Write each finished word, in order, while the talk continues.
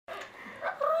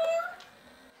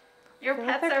Your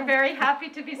pets are very happy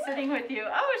to be sitting with you.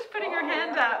 Oh, she's putting her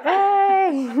hand up.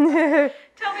 Hey!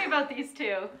 Tell me about these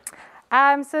two.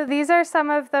 So these are some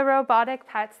of the robotic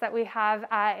pets that we have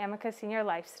at Amica Senior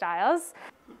Lifestyles.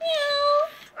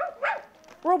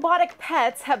 Robotic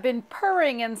pets have been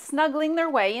purring and snuggling their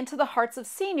way into the hearts of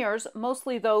seniors,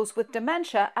 mostly those with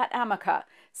dementia, at Amica.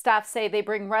 Staff say they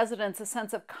bring residents a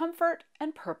sense of comfort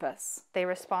and purpose. They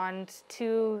respond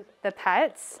to the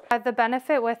pets. The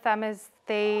benefit with them is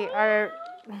they are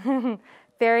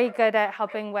very good at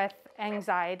helping with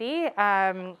anxiety,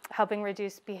 helping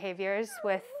reduce behaviors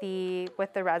with the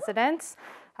residents.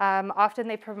 Often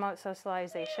they promote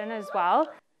socialization as well.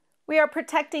 We are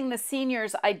protecting the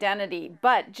senior's identity,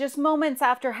 but just moments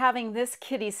after having this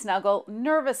kitty snuggle,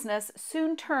 nervousness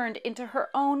soon turned into her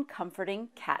own comforting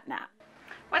catnap.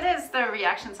 What is the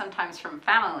reaction sometimes from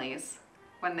families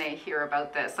when they hear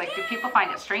about this? Like, do people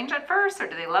find it strange at first, or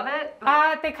do they love it?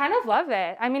 They kind of love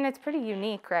it. I mean, it's pretty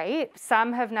unique, right?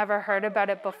 Some have never heard about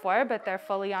it before, but they're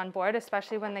fully on board,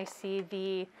 especially when they see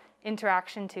the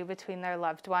interaction too between their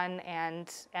loved one and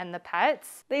the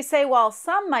pets. They say while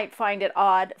some might find it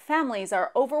odd, families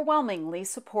are overwhelmingly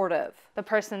supportive. The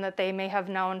person that they may have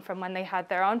known from when they had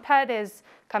their own pet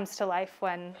comes to life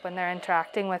when they're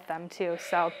interacting with them too.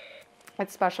 So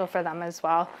it's special for them as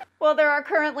well. Well, there are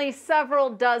currently several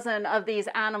dozen of these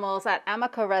animals at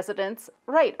Amica residents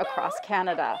right across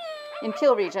Canada. In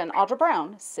Peel Region, Audra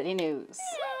Brown, City News.